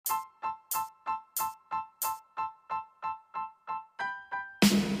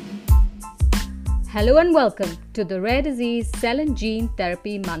Hello and welcome to the Rare Disease Cell and Gene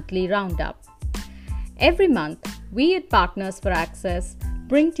Therapy Monthly Roundup. Every month, we at Partners for Access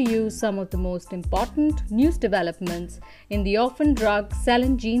bring to you some of the most important news developments in the orphan drug, cell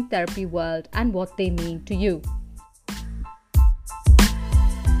and gene therapy world and what they mean to you.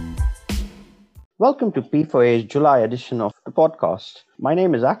 Welcome to P4A's July edition of the podcast. My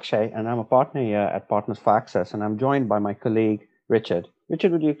name is Akshay and I'm a partner here at Partners for Access, and I'm joined by my colleague Richard.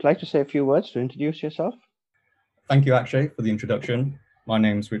 Richard, would you like to say a few words to introduce yourself? Thank you, Akshay, for the introduction. My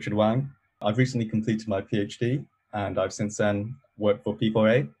name is Richard Wang. I've recently completed my PhD and I've since then worked for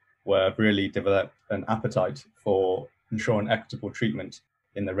P4A, where I've really developed an appetite for ensuring equitable treatment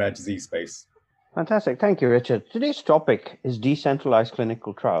in the rare disease space. Fantastic. Thank you, Richard. Today's topic is decentralized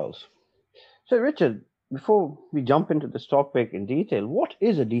clinical trials. So, Richard, before we jump into this topic in detail, what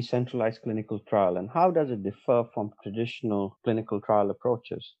is a decentralized clinical trial and how does it differ from traditional clinical trial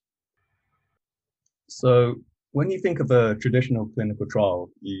approaches? So when you think of a traditional clinical trial,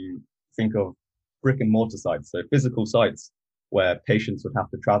 you think of brick and mortar sites, so physical sites where patients would have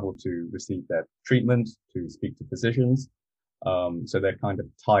to travel to receive their treatment, to speak to physicians. So they're kind of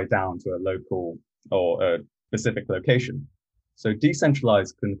tied down to a local or a specific location. So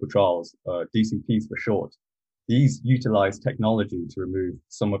decentralized clinical trials, DCTs for short, these utilize technology to remove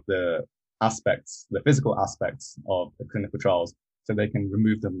some of the aspects, the physical aspects of the clinical trials, so they can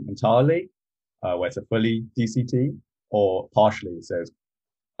remove them entirely, where it's a fully DCT, or partially, so it's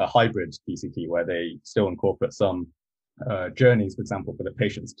a hybrid DCT where they still incorporate some journeys, for example, for the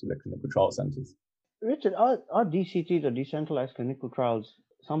patients to the clinical trial centers. Richard, are DCTs or decentralized clinical trials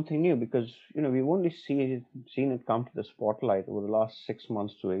something new? Because we've only seen it come to the spotlight over the last 6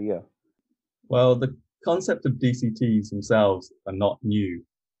 months to a year. Well, the concept of DCTs themselves are not new,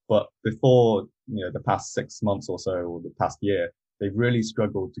 but before the past 6 months or so, or the past year, they've really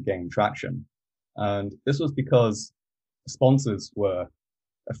struggled to gain traction. And this was because sponsors were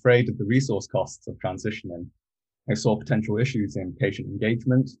afraid of the resource costs of transitioning. They saw potential issues in patient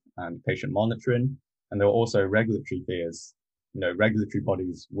engagement and patient monitoring, and there were also regulatory fears. Regulatory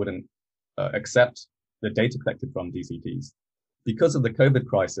bodies wouldn't accept the data collected from DCTs. Because of the COVID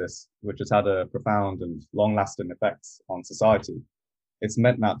crisis, which has had a profound and long-lasting effects on society, it's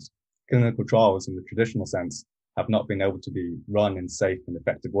meant that clinical trials in the traditional sense have not been able to be run in safe and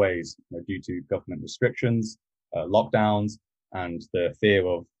effective ways due to government restrictions, lockdowns, and the fear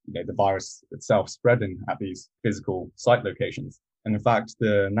of the virus itself spreading at these physical site locations. And in fact,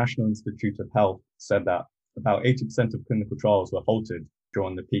 the National Institute of Health said that about 80% of clinical trials were halted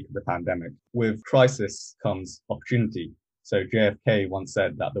during the peak of the pandemic. With crisis comes opportunity. So JFK once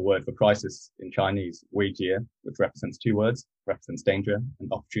said that the word for crisis in Chinese, weijie, which represents two words, represents danger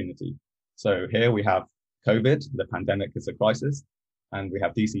and opportunity. So here we have COVID, the pandemic is a crisis, and we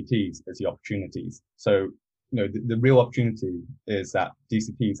have DCTs as the opportunities. So, the real opportunity is that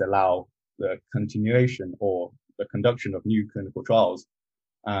DCTs allow the continuation or the conduction of new clinical trials.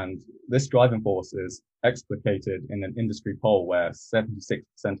 And this driving force is explicated in an industry poll where 76%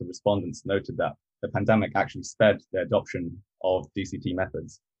 of respondents noted that the pandemic actually sped the adoption of DCT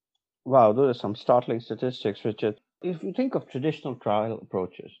methods. Wow, those are some startling statistics, Richard. If you think of traditional trial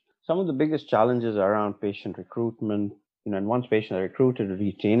approaches, some of the biggest challenges are around patient recruitment, and once patients are recruited,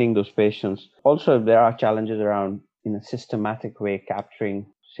 retaining those patients. Also, there are challenges around, in a systematic way, capturing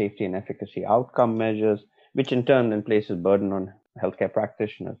safety and efficacy outcome measures, which in turn then places burden on healthcare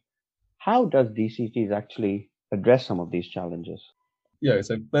practitioners. How does DCTs actually address some of these challenges? Yeah,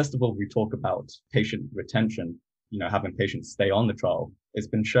 so first of all, we talk about patient retention, having patients stay on the trial. It's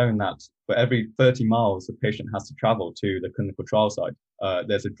been shown that for every 30 miles a patient has to travel to the clinical trial site,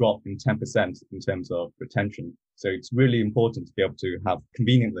 there's a drop in 10% in terms of retention. So it's really important to be able to have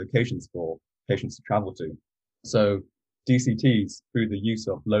convenient locations for patients to travel to. So DCTs, through the use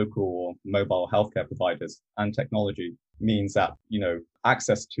of local or mobile healthcare providers and technology, means that,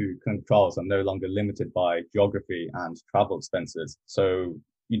 access to clinical trials are no longer limited by geography and travel expenses. So,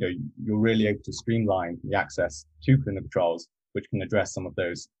 you're really able to streamline the access to clinical trials, which can address some of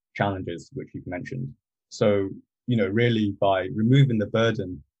those challenges which you've mentioned. So, really by removing the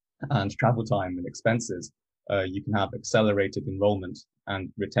burden and travel time and expenses, you can have accelerated enrollment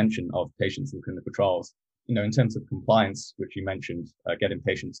and retention of patients in clinical trials. In terms of compliance, which you mentioned, getting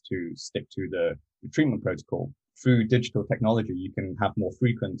patients to stick to the treatment protocol, through digital technology, you can have more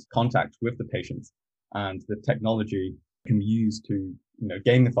frequent contact with the patients, and the technology can be used to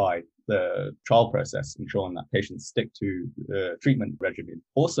gamify the trial process, ensuring that patients stick to the treatment regimen.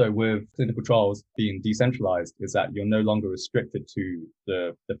 Also, with clinical trials being decentralized, is that you're no longer restricted to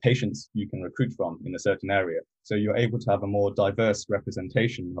the patients you can recruit from in a certain area. So you're able to have a more diverse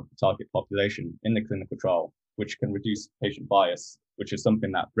representation of the target population in the clinical trial, which can reduce patient bias, which is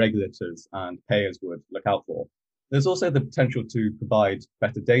something that regulators and payers would look out for. There's also the potential to provide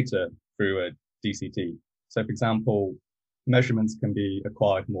better data through a DCT. So, for example, measurements can be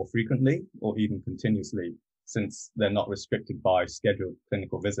acquired more frequently or even continuously, since they're not restricted by scheduled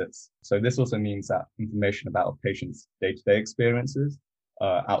clinical visits. So this also means that information about a patient's day-to-day experiences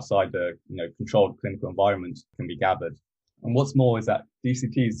outside the controlled clinical environment can be gathered. And what's more is that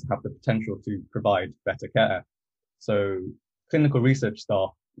DCTs have the potential to provide better care. So clinical research staff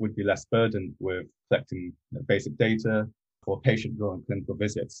would be less burdened with collecting basic data for patient-driven clinical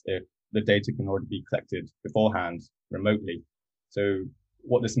visits if the data can already be collected beforehand remotely. So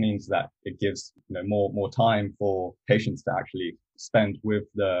what this means is that it gives more time for patients to actually spend with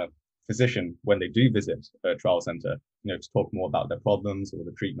the physician when they do visit a trial center, to talk more about their problems or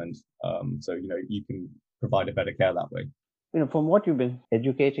the treatment. So you can provide a better care that way. From what you've been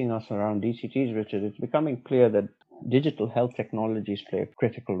educating us around DCTs, Richard, it's becoming clear that digital health technologies play a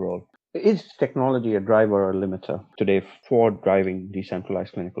critical role. Is technology a driver or a limiter today for driving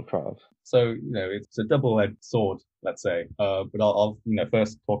decentralized clinical trials? So, it's a double-edged sword, let's say. But I'll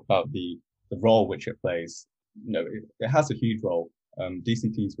first talk about the role which it plays. It has a huge role.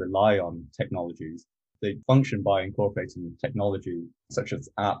 DCTs rely on technologies. They function by incorporating technology such as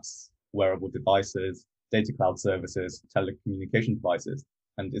apps, wearable devices, data cloud services, telecommunication devices.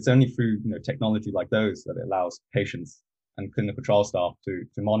 And it's only through technology like those that it allows patients and clinical trial staff to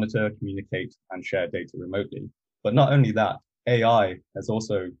monitor, communicate, and share data remotely. But not only that, AI has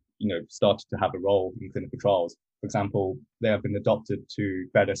also started to have a role in clinical trials. For example, they have been adopted to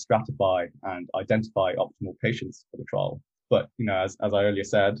better stratify and identify optimal patients for the trial. But as I earlier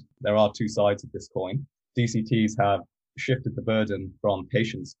said, there are two sides of this coin. DCTs have shifted the burden from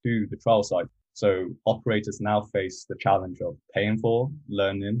patients to the trial site. So operators now face the challenge of paying for,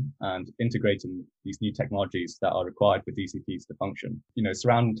 learning, and integrating these new technologies that are required for DCTs to function.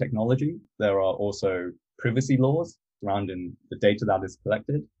 Surrounding technology, there are also privacy laws surrounding the data that is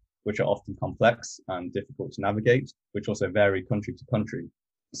collected, which are often complex and difficult to navigate, which also vary country to country.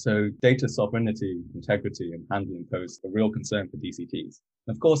 So data sovereignty, integrity, and handling pose a real concern for DCTs.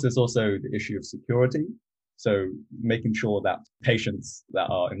 And of course, there's also the issue of security. So making sure that patients that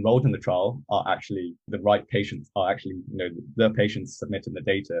are enrolled in the trial are actually the right patients, are actually, the patients submitting the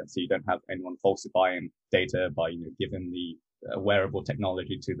data. So you don't have anyone falsifying data by, giving the wearable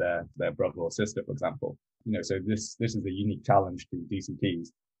technology to their brother or sister, for example. So this is a unique challenge to DCTs.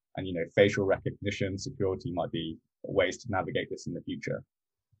 And, facial recognition, security might be ways to navigate this in the future.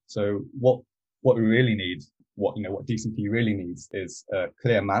 So what we really need, what DCT really needs is a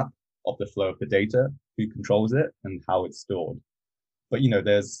clear map of the flow of the data, who controls it, and how it's stored. But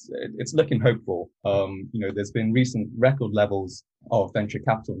it's looking hopeful. There's been recent record levels of venture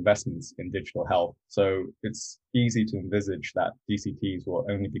capital investments in digital health, so it's easy to envisage that DCTs will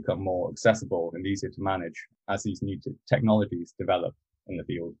only become more accessible and easier to manage as these new technologies develop in the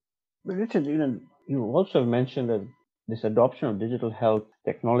field. But Richard, you also mentioned that this adoption of digital health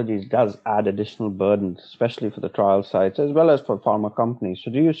technologies does add additional burdens, especially for the trial sites as well as for pharma companies.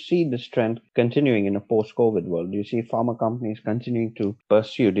 So do you see this trend continuing in a post-COVID world? Do you see pharma companies continuing to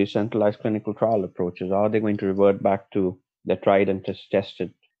pursue decentralized clinical trial approaches? Or are they going to revert back to their tried and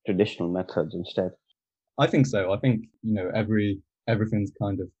tested traditional methods instead? I think so. I think, everything's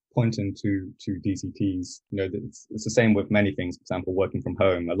kind of pointing to DCTs. It's the same with many things. For example, working from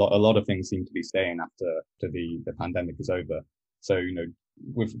home, a lot of things seem to be staying after the pandemic is over. So,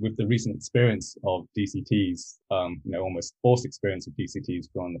 with the recent experience of DCTs, almost forced experience of DCTs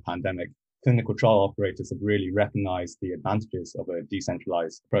during the pandemic, clinical trial operators have really recognized the advantages of a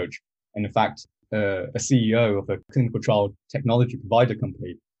decentralized approach. And in fact, a CEO of a clinical trial technology provider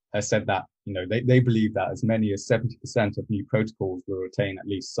company has said that, they believe that as many as 70% of new protocols will retain at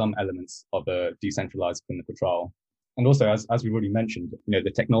least some elements of a decentralized clinical trial. And also, as we've already mentioned,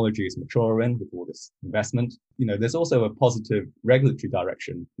 the technology is maturing with all this investment. There's also a positive regulatory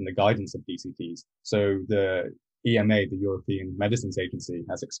direction in the guidance of DCTs. So the EMA, the European Medicines Agency,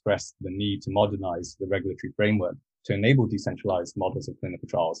 has expressed the need to modernize the regulatory framework to enable decentralized models of clinical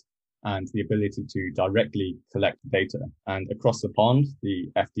trials and the ability to directly collect data. And across the pond,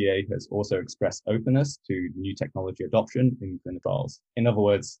 the FDA has also expressed openness to new technology adoption in clinical trials. In other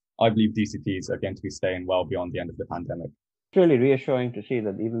words, I believe DCTs are going to be staying well beyond the end of the pandemic. It's really reassuring to see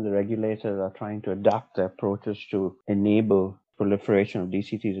that even the regulators are trying to adapt their approaches to enable proliferation of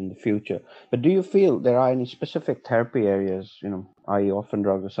DCTs in the future. But do you feel there are any specific therapy areas, i.e. orphan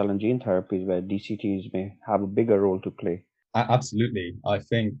drugs or cell and gene therapies, where DCTs may have a bigger role to play? Absolutely. I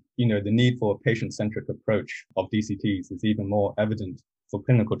think, the need for a patient-centric approach of DCTs is even more evident for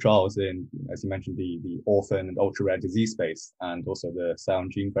clinical trials in, as you mentioned, the orphan and ultra-rare disease space, and also the cell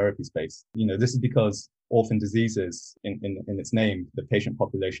and gene therapy space. This is because orphan diseases, in its name, the patient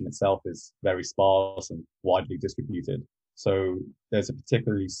population itself is very sparse and widely distributed. So there's a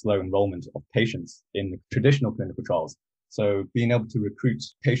particularly slow enrollment of patients in the traditional clinical trials. So being able to recruit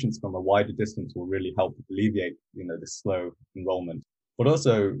patients from a wider distance will really help alleviate, this slow enrollment. But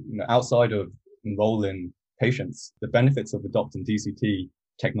also, outside of enrolling patients, the benefits of adopting DCT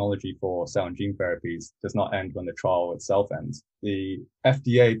technology for cell and gene therapies does not end when the trial itself ends. The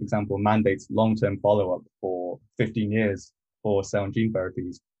FDA, for example, mandates long-term follow-up for 15 years for cell and gene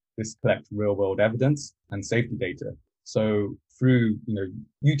therapies. This collects real-world evidence and safety data. So through,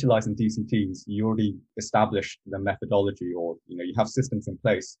 utilizing DCTs, you already established the methodology, or, you have systems in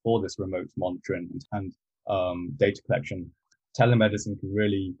place for this remote monitoring and data collection. Telemedicine can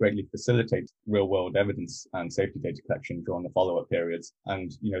really greatly facilitate real-world evidence and safety data collection during the follow-up periods.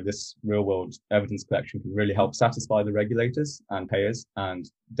 And, this real-world evidence collection can really help satisfy the regulators and payers and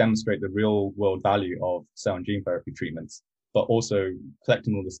demonstrate the real-world value of cell and gene therapy treatments. But also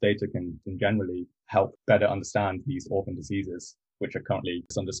collecting all this data can generally help better understand these orphan diseases, which are currently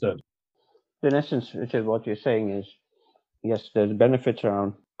misunderstood. In essence, Richard, what you're saying is, yes, there's benefits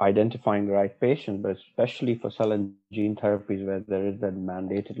around identifying the right patient, but especially for cell and gene therapies where there is that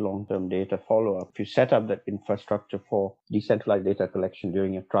mandated long-term data follow-up. If you set up that infrastructure for decentralized data collection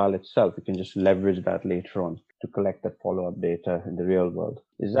during a trial itself, you can just leverage that later on to collect that follow-up data in the real world.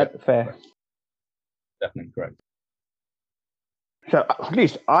 Is that fair? Correct. Definitely correct. So at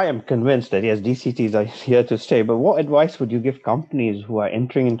least I am convinced that, yes, DCTs are here to stay. But what advice would you give companies who are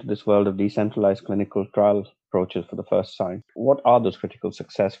entering into this world of decentralized clinical trial approaches for the first time? What are those critical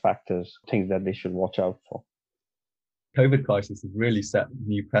success factors, things that they should watch out for? COVID crisis has really set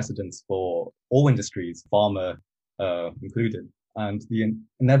new precedents for all industries, pharma included. And the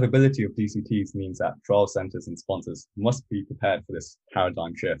inevitability of DCTs means that trial centers and sponsors must be prepared for this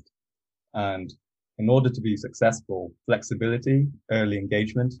paradigm shift. And in order to be successful, flexibility, early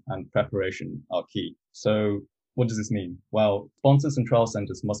engagement, and preparation are key. So what does this mean? Well, sponsors and trial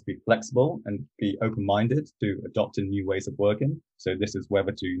centers must be flexible and be open-minded to adopting new ways of working. So this is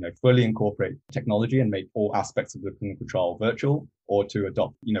whether to, fully incorporate technology and make all aspects of the clinical trial virtual, or to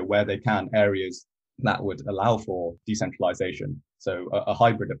adopt, where they can, areas that would allow for decentralization. So a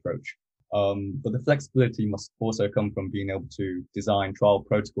hybrid approach. But the flexibility must also come from being able to design trial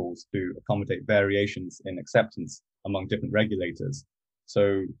protocols to accommodate variations in acceptance among different regulators.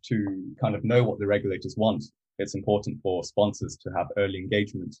 So to kind of know what the regulators want, it's important for sponsors to have early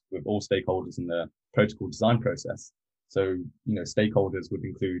engagement with all stakeholders in the protocol design process. So, stakeholders would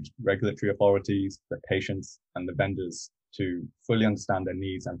include regulatory authorities, the patients, and the vendors to fully understand their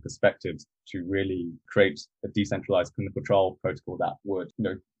needs and perspectives to really create a decentralized clinical trial protocol that would,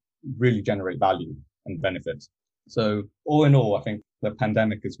 really generate value and benefit. So all in all, I think the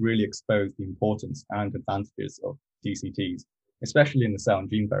pandemic has really exposed the importance and advantages of DCTs, especially in the cell and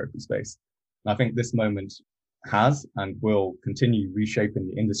gene therapy space. And I think this moment has and will continue reshaping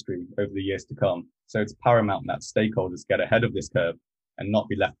the industry over the years to come. So it's paramount that stakeholders get ahead of this curve and not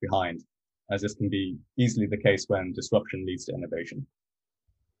be left behind, as this can be easily the case when disruption leads to innovation.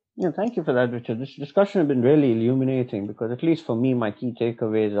 Yeah, thank you for that, Richard. This discussion has been really illuminating because, at least for me, my key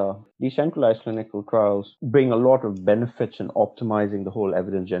takeaways are decentralized clinical trials bring a lot of benefits in optimizing the whole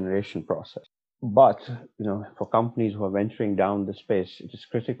evidence generation process. But, for companies who are venturing down the space, it is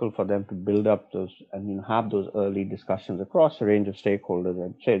critical for them to build up those and have those early discussions across a range of stakeholders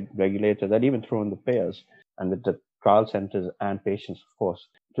and say regulators, and even throw in the payers and with the trial centers and patients, of course,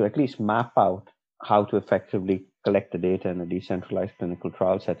 to at least map out how to effectively collect the data in a decentralized clinical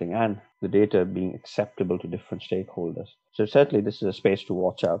trial setting and the data being acceptable to different stakeholders. So certainly this is a space to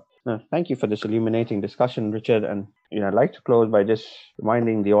watch out. Now, thank you for this illuminating discussion, Richard. And I'd like to close by just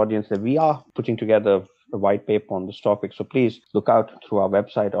reminding the audience that we are putting together a white paper on this topic. So please look out through our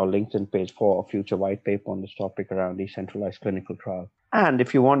website or LinkedIn page for a future white paper on this topic around decentralized clinical trial. And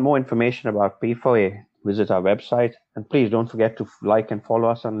if you want more information about P4A, visit our website. And please don't forget to like and follow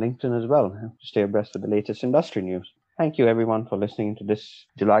us on LinkedIn as well to stay abreast of the latest industry news. Thank you, everyone, for listening to this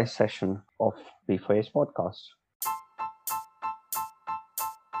July session of P4A's podcast.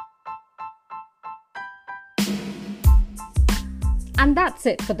 And that's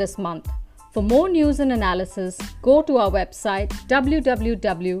it for this month. For more news and analysis, go to our website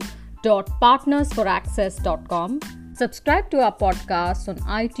www.partnersforaccess.com. Subscribe to our podcast on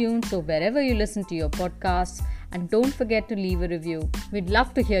iTunes or wherever you listen to your podcasts, and don't forget to leave a review. We'd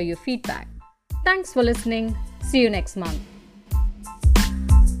love to hear your feedback. Thanks for listening. See you next month.